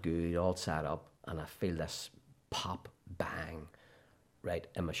 Practice went good, all set up, and I feel this pop, bang, right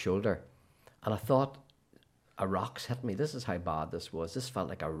in my shoulder. And I thought, a rock's hit me. This is how bad this was. This felt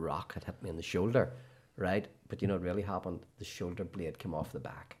like a rock had hit me in the shoulder, right? But you know what really happened? The shoulder blade came off the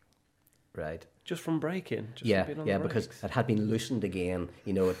back, right? Just from braking? Because it had been loosened again.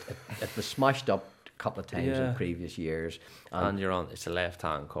 You know, it was smashed up a couple of times in previous years. And you're on, it's a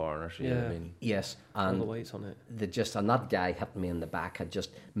left-hand corner, so you know what I mean? Yes. And all the weight's on it. And that guy hit me in the back had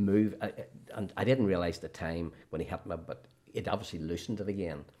just moved, and I didn't realise the time when he hit me, but it obviously loosened it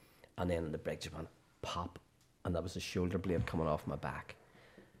again. And then the brakes went pop, and that was the shoulder blade coming off my back.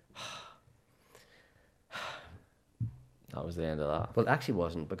 That was the end of that. Well, it actually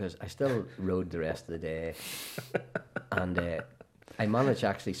wasn't, because I still rode the rest of the day, and I managed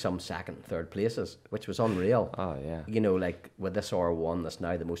actually some second and third places, which was unreal. Oh yeah. You know, like with this R1, that's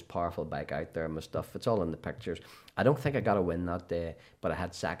now the most powerful bike out there and my stuff. It's all in the pictures. I don't think I got a win that day, but I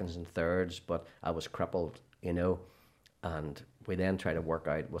had seconds and thirds, but I was crippled, you know, and we then try to work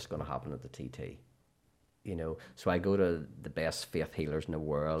out what's going to happen at the TT. You know, so I go to the best faith healers in the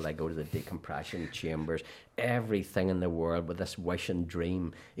world. I go to the decompression chambers, everything in the world with this wish and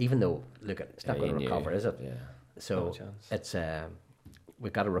dream. Even though, look, it's not going to recover, is it? Yeah. So it's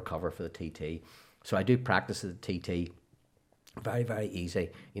we've got to recover for the TT. So I do practice at the TT. Very, very easy.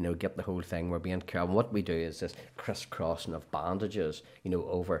 You know, get the whole thing. We're being careful. And what we do is this crisscrossing of bandages, you know,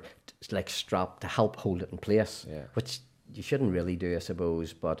 over like strap to help hold it in place. Yeah. Which you shouldn't really do, I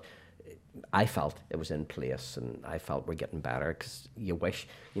suppose, but I felt it was in place, and I felt we're getting better, because you wish,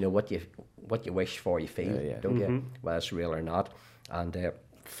 you know, what you wish for, you feel, don't you? Whether it's real or not. And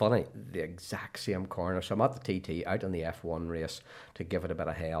funny, the exact same corner. So I'm at the TT, out in the F1 race to give it a bit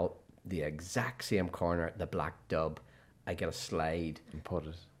of hell. The exact same corner, the Black Dub. I get a slide and put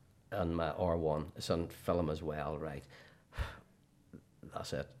it on my R1. It's on film as well, right?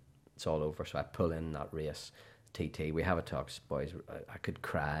 That's it. It's all over. So I pull in that race. TT, we have a talk, boys. I could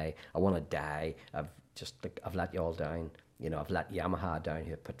cry. I want to die. I've let you all down. You know, I've let Yamaha down,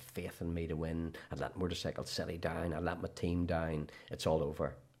 who put faith in me to win. I've let Motorcycle City down. I let my team down. It's all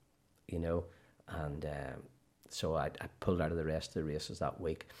over, you know. And so I pulled out of the rest of the races that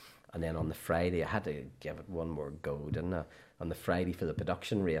week. And then on the Friday, I had to give it one more go, didn't I? On the Friday for the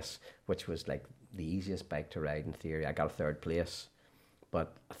production race, which was like the easiest bike to ride in theory, I got a third place.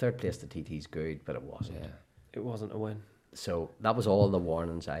 But a third place to TT's good, but it wasn't. Yeah. It wasn't a win. So that was all the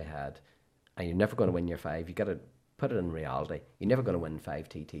warnings I had. And you're never going to win your 5. You got to put it in reality. You're never going to win 5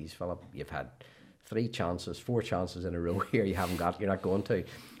 TTs, Philip. You've had 4 chances in a row here you haven't got. You're not going to.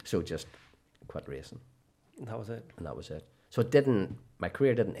 So just quit racing. That was it. And that was it. So my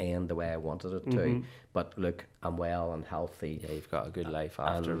career didn't end the way I wanted it to. But look, I'm well and healthy. Yeah, you've got a good life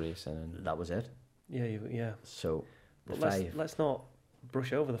after racing. And that was it. Yeah. So let's not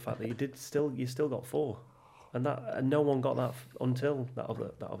brush over the fact that you still got 4. And no one got that until that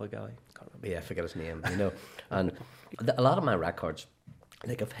other guy. Can't remember. Yeah, I forget his name. You know, and a lot of my records,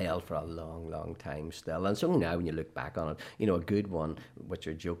 like, I've held for a long, long time still. And so now, when you look back on it, you know, a good one, which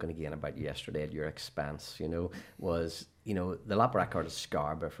you're joking again about yesterday at your expense, you know, was, you know, the lap record at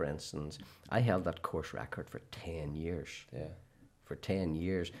Scarborough, for instance. I held that course record for 10 years. Yeah. for 10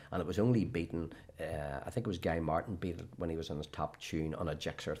 years, and it was only beaten, I think it was Guy Martin beat it when he was on his top tune on a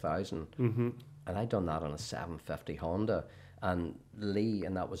Gixxer 1000. Mm-hmm. And I'd done that on a 750 Honda. And Lee,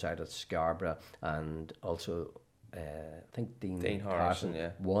 and that was out at Scarborough, and also I think Dean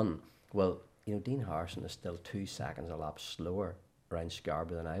Harrison won. Well, you know, Dean Harrison is still 2 seconds a lap slower around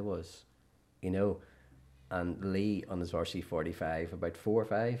Scarborough than I was, you know. And Lee on his RC45 about 4 or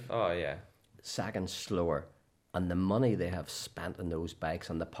 5 seconds slower. And the money they have spent on those bikes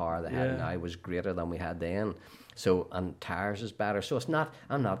and the power they had now was greater than we had then. So, and tires is better. So it's not,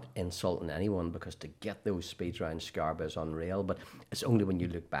 I'm not insulting anyone, because to get those speeds around Scarborough is unreal, but it's only when you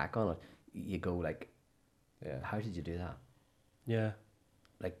look back on it, you go like, how did you do that? Yeah.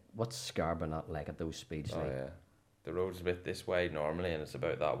 Like, what's Scarborough not like at those speeds? The road's a bit this wide normally, and it's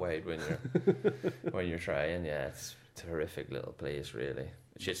about that wide when you're when you're trying. Yeah, it's a terrific little place, really.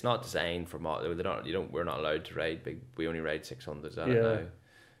 It's not designed for we're not allowed to ride big. We only ride 600s on it now,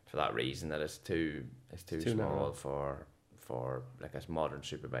 for that reason, that it's too small for like a modern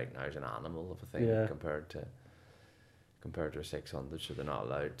superbike now. Is an animal of a thing compared to a 600, so they're not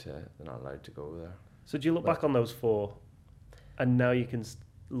allowed to go there. So do you look back on those 4, and now you can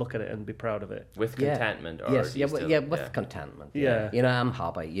look at it and be proud of it with contentment? Or with contentment. Yeah, you know, I'm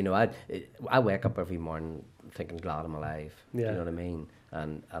happy. You know, I wake up every morning thinking, glad I'm alive. Yeah. You know what I mean?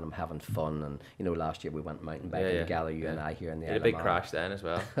 And I'm having fun. And you know, last year we went mountain biking together, you and I, here in the Did a big crash then as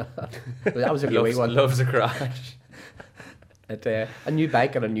well. That was a great one. Loves a crash. A new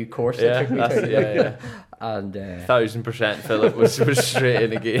bike and a new course. Took me to. And 1000% Phillip was straight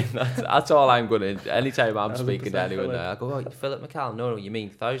in again. That's all I'm going to. Anytime I'm speaking to anyone now, I go, "Oh, Phillip McCallen." No, you mean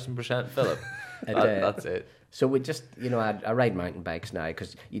 1000% Phillip. That's it. So we just, you know, I ride mountain bikes now,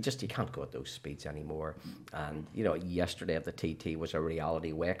 because you can't go at those speeds anymore. And you know, yesterday at the TT was a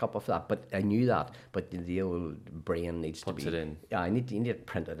reality wake up of that. But I knew that. But the old brain needs to be. Puts it in. Yeah, you need to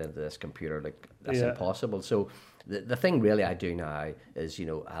print it into this computer. Like, that's impossible. So the thing really I do now is, you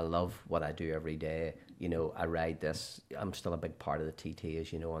know, I love what I do every day. You know, I ride this. I'm still a big part of the TT,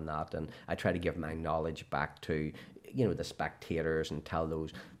 as you know, on that, and I try to give my knowledge back to, you know, the spectators, and tell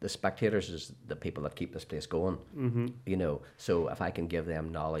the spectators is the people that keep this place going. Mm-hmm. You know, so if I can give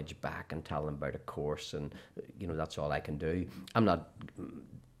them knowledge back and tell them about a course, and you know, that's all I can do. I'm not.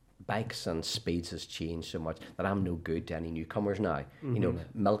 Bikes and speeds has changed so much that I'm no good to any newcomers now. Mm-hmm. You know,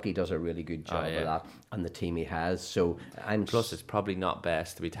 Milky does a really good job of that, and the team he has. So Plus, it's probably not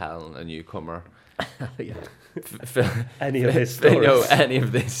best to be telling a newcomer any of his stories. You know, any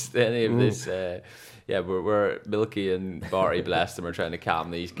of this. We're Milky and Barty, bless them, are trying to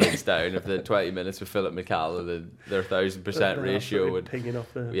calm these kids down. If they're 20 minutes with Phillip McCallen, then their 1000% ratio would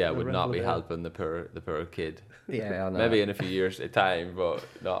not be helping the poor kid. Yeah, maybe in a few years' time, but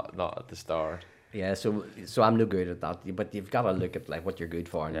not at the start. Yeah, so I'm no good at that. But you've got to look at like what you're good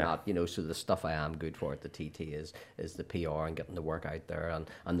for and not, you know. So the stuff I am good for at the TT is the PR and getting the work out there,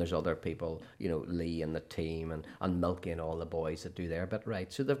 and there's other people, you know, Lee and the team and Milky and all the boys that do their bit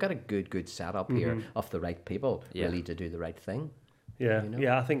right. So they've got a good setup here of the right people really to do the right thing. Yeah, you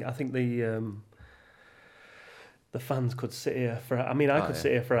know? I think the fans could sit here for. I mean, I could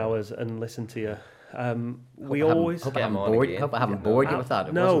sit here for hours and listen to you. Hope I haven't bored you with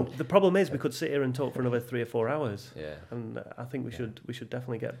that. The problem is we could sit here and talk for another 3 or 4 hours. Yeah, and I think we should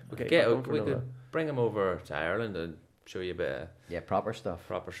definitely get. We could bring him over to Ireland and show you a bit of proper stuff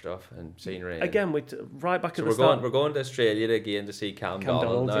and scenery. Again, right back at the start. We're going to Australia again to see Cam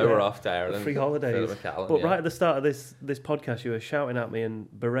Donald. Now we're off to Ireland. Free holidays. But right at the start of this podcast, you were shouting at me and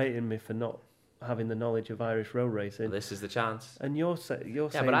berating me for not having the knowledge of Irish road racing. Well, this is the chance. And you're saying,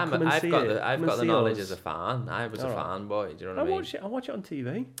 but I've got the knowledge as a fan. I was a fanboy. Do you know what I mean? I watch it on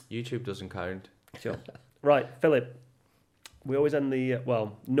TV. YouTube doesn't count. Sure. Right, Philip. We always end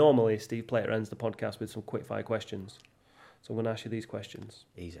normally Steve Plater ends the podcast with some quick fire questions. So I'm going to ask you these questions.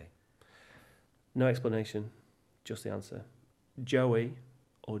 Easy. No explanation, just the answer. Joey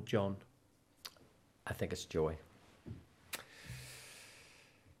or John? I think it's Joey.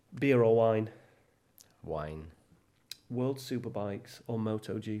 Beer or wine? Wine. World Superbikes or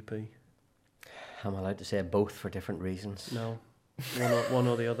MotoGP? I'm allowed to say both for different reasons. No, one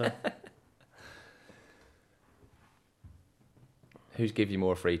or the other. Who's give you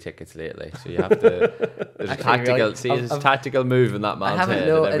more free tickets lately? So you have to. There's a tactical move in that man's head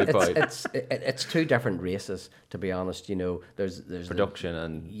at every point. It's two different races, to be honest. You know, there's production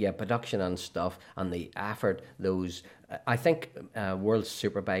and stuff, and the effort. I think World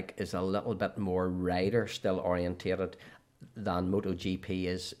Superbike is a little bit more rider still orientated. than MotoGP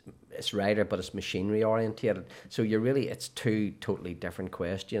is. It's rider, but it's machinery orientated. So it's two totally different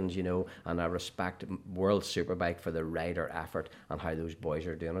questions, you know. And I respect World Superbike for the rider effort and how those boys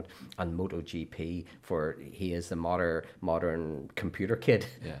are doing it, and MotoGP for he is the modern computer kid.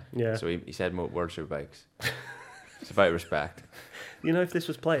 Yeah. So he said World Superbikes. It's about respect. You know, if this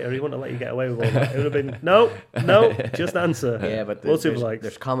was Plato, he wouldn't have let you get away with all that. It would have been, no, just answer. Yeah, but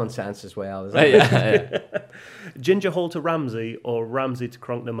there's common sense as well. Isn't Yeah. Ginger Hall to Ramsey or Ramsey to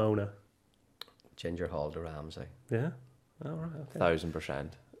Cronknamona? Ginger Hall to Ramsey. Yeah? All right, okay.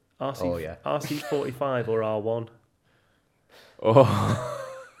 1,000%. RC45 or R1? Oh.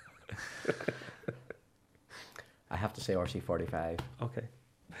 I have to say RC45. Okay.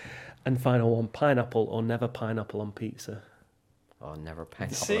 And final one, pineapple or never pineapple on pizza? Oh, never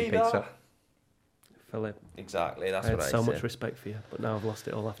pineapple on pizza. That? Philip. Exactly, that's I what I had said. so much respect for you, but now I've lost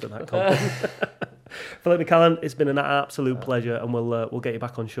it all after that comment. Phillip McCallen, it's been an absolute pleasure, and we'll get you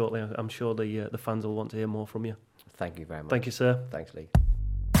back on shortly. I'm sure the fans will want to hear more from you. Thank you very much. Thank you, sir. Thanks, Lee.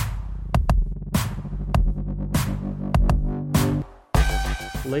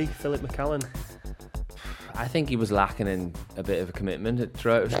 Phillip McCallen. I think he was lacking in a bit of a commitment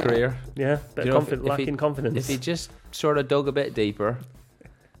throughout his career. Yeah, lacking confidence. If he just sort of dug a bit deeper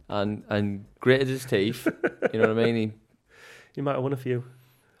and gritted his teeth, you know what I mean? He might have won a few.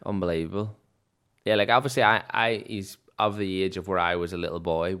 Unbelievable. Yeah, like obviously he's of the age of where I was a little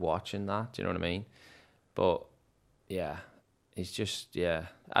boy watching that, do you know what I mean? But yeah, he's just, yeah.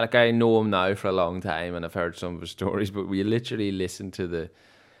 Like I know him now for a long time and I've heard some of his stories, but we literally listen to the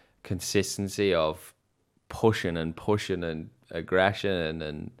consistency of pushing and aggression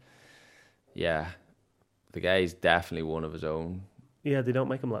and yeah, the guy's definitely one of his own. Yeah, they don't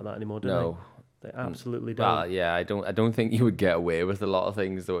make him like that anymore, do no. They absolutely don't. Well, yeah, I don't think he would get away with a lot of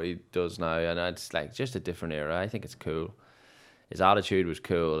things that he does now, and it's like just a different era. I think it's cool. His attitude was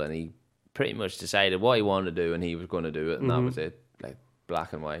cool, and he pretty much decided what he wanted to do, and he was going to do it, and that was it, like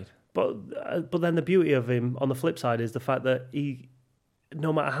black and white. But then the beauty of him on the flip side is the fact that he,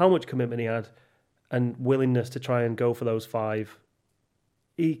 no matter how much commitment he had and willingness to try and go for those 5,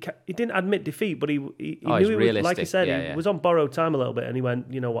 he didn't admit defeat, but he knew he was, like you said, he was on borrowed time a little bit, and he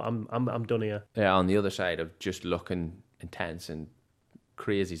went, you know what, I'm done here. Yeah, on the other side of just looking intense and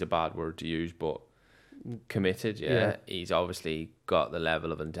crazy is a bad word to use, but committed. Yeah, he's obviously got the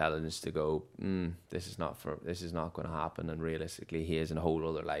level of intelligence to go, this is not going to happen, and realistically, he is in a whole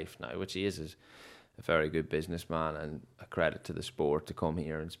other life now, which he is a very good businessman, and a credit to the sport to come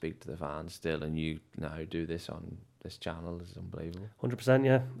here and speak to the fans still, and you now do this on this channel is unbelievable. 100%,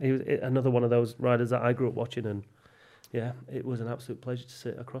 yeah. He was another one of those riders that I grew up watching, and yeah, it was an absolute pleasure to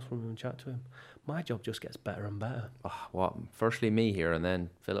sit across from him and chat to him. My job just gets better and better. Oh, what? Firstly me here, and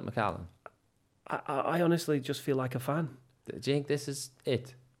then Phillip McCallen. I honestly just feel like a fan. Do you think this is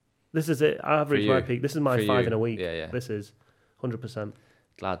it? This is it. I've reached my peak. This is my 5 in a week. Yeah. This is 100%.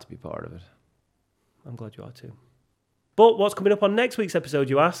 Glad to be part of it. I'm glad you are too. But what's coming up on next week's episode,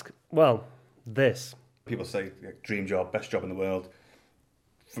 you ask? Well, this. People say dream job, best job in the world.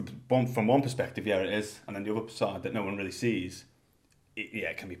 From one perspective, yeah, it is, and then the other side that no one really sees,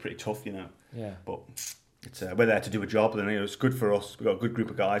 it can be pretty tough, you know. Yeah. But it's we're there to do a job, and it's good for us. We've got a good group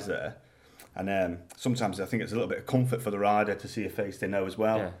of guys there, and sometimes I think it's a little bit of comfort for the rider to see a face they know as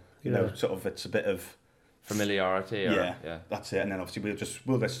well. Yeah. You know, sort of it's a bit of familiarity. Yeah, that's it. And then obviously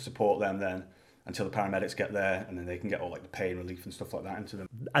we'll just support them then until the paramedics get there, and then they can get all like the pain relief and stuff like that into them.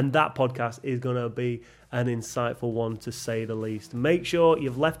 And that podcast is going to be an insightful one, to say the least. Make sure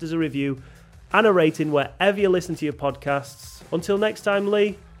you've left us a review and a rating wherever you listen to your podcasts. Until next time,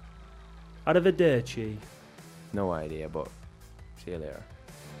 Lee, arrivederci. No idea, but see you later.